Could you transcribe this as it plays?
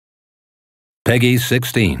Peggy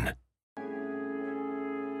 16.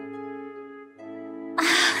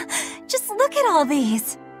 Just look at all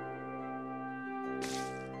these.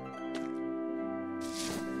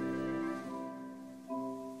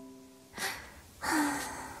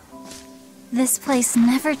 This place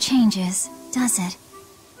never changes, does it?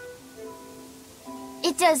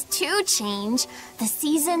 It does too change. The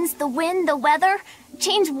seasons, the wind, the weather.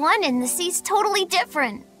 Change one and the sea's totally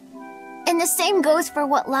different. And the same goes for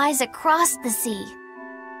what lies across the sea.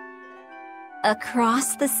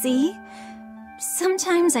 Across the sea?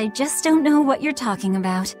 Sometimes I just don't know what you're talking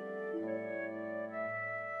about.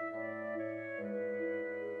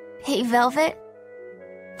 Hey, Velvet.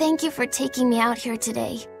 Thank you for taking me out here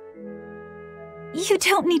today. You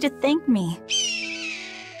don't need to thank me.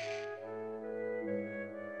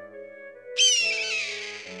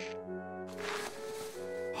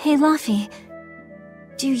 Hey, Luffy.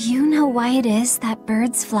 Do you know why it is that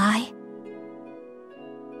birds fly?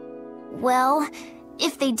 Well,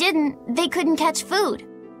 if they didn't, they couldn't catch food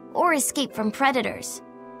or escape from predators.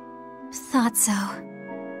 Thought so.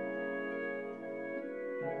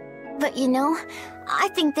 But you know, I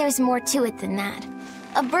think there's more to it than that.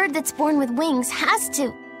 A bird that's born with wings has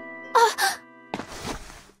to...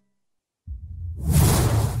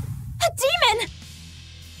 A demon!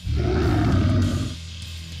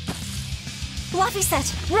 Luffy said,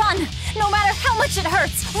 run! No matter how much it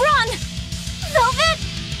hurts, run! Velvet!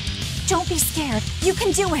 Don't be scared. You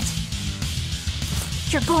can do it.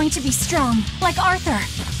 You're going to be strong, like Arthur.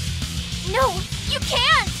 No, you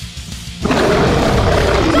can't!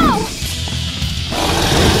 Go!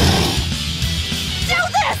 Do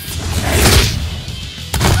this!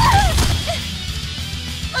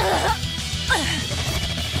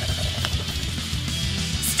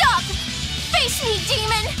 Stop! Face me,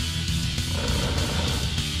 demon!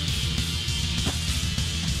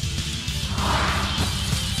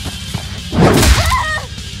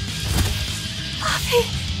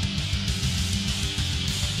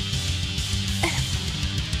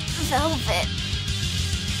 Velvet.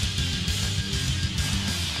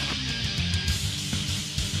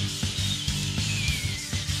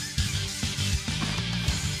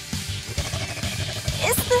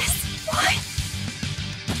 Is this what?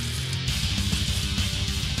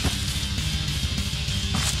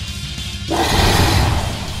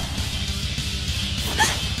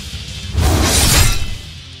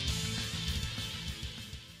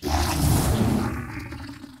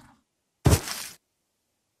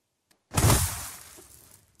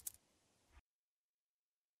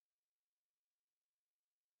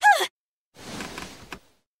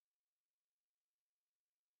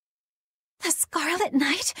 The Scarlet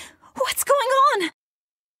Knight? What's going on?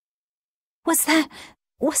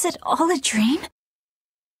 Was it all a dream?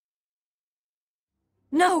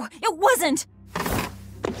 No, it wasn't!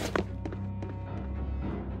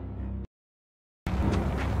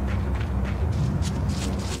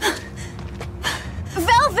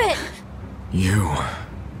 Velvet! You...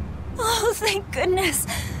 Oh, thank goodness.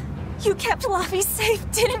 You kept Luffy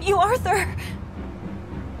safe, didn't you, Arthur?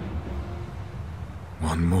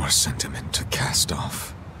 One more sentiment to cast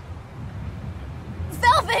off.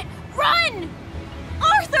 Velvet, run!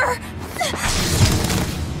 Arthur!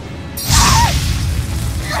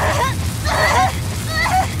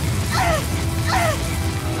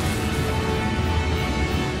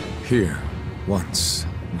 Here, once,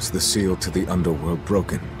 was the seal to the underworld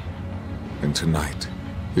broken. And tonight,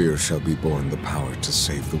 here shall be born the power to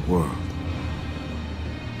save the world.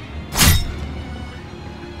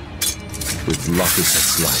 With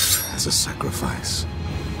Laphicet's life as a sacrifice.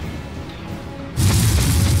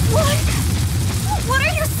 What? What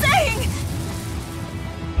are you saying?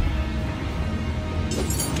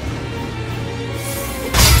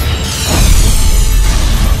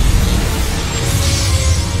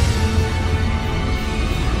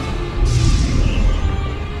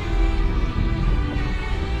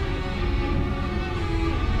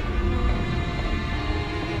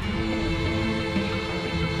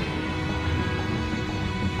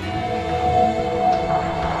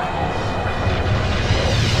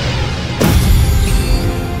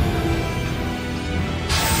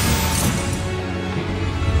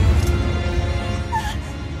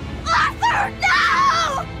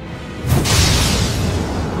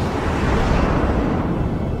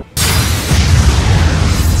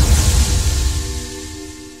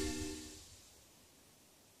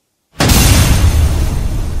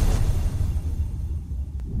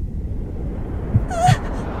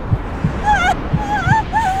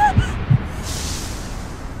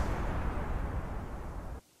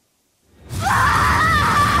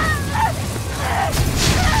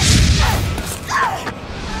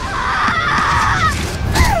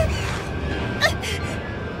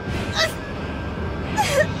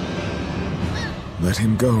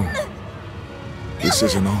 go. This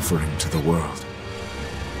is an offering to the world.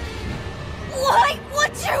 Why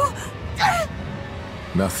would you?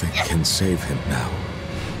 Nothing can save him now.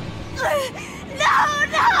 No,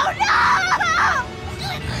 no, no!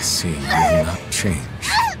 I see you will not change.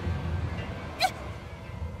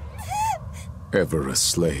 Ever a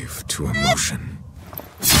slave to emotion.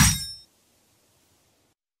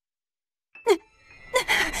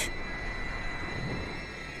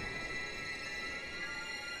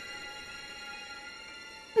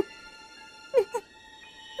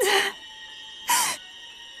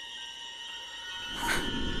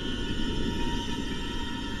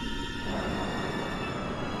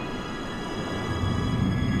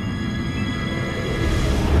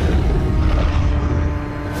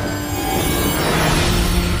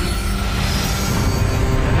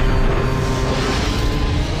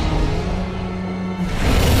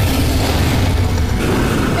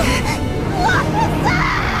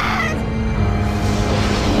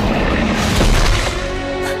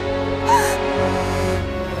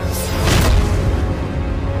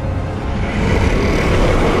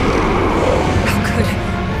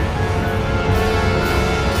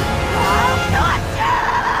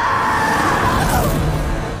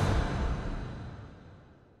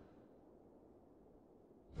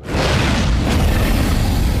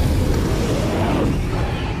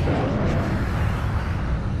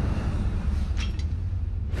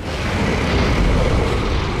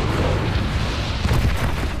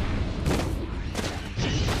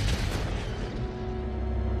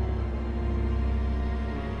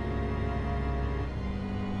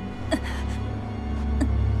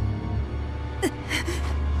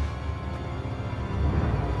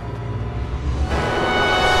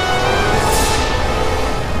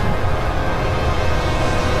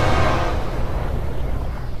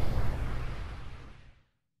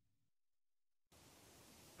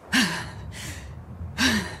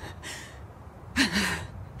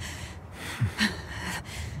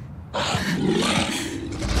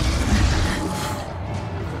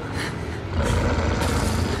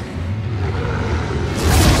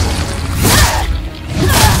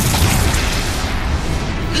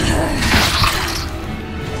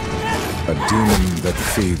 A demon that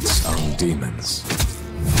feeds on demons.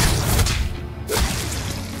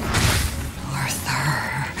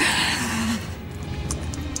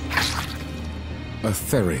 A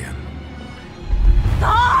Therian.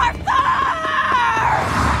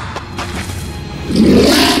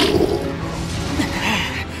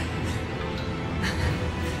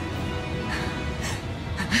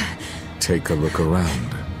 Take a look around.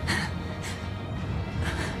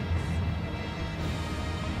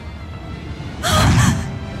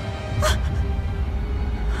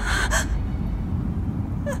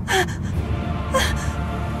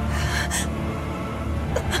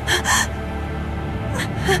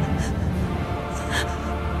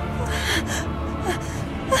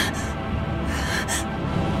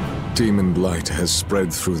 Demon blight has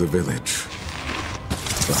spread through the village.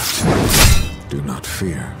 But do not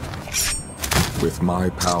fear. With my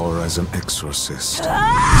power as an exorcist,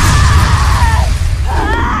 I,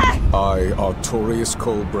 Artorius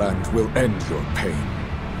Colbrand, will end your pain.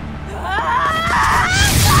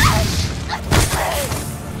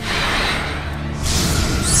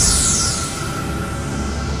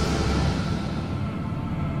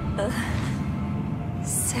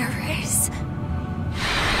 Ceres.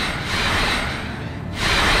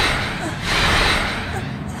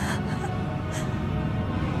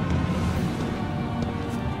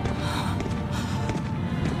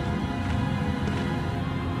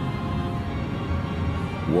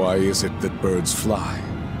 Why is it that birds fly?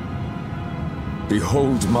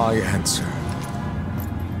 Behold my answer.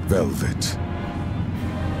 Velvet.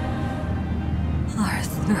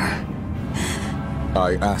 Arthur.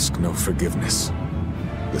 I ask no forgiveness.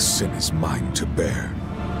 The sin is mine to bear.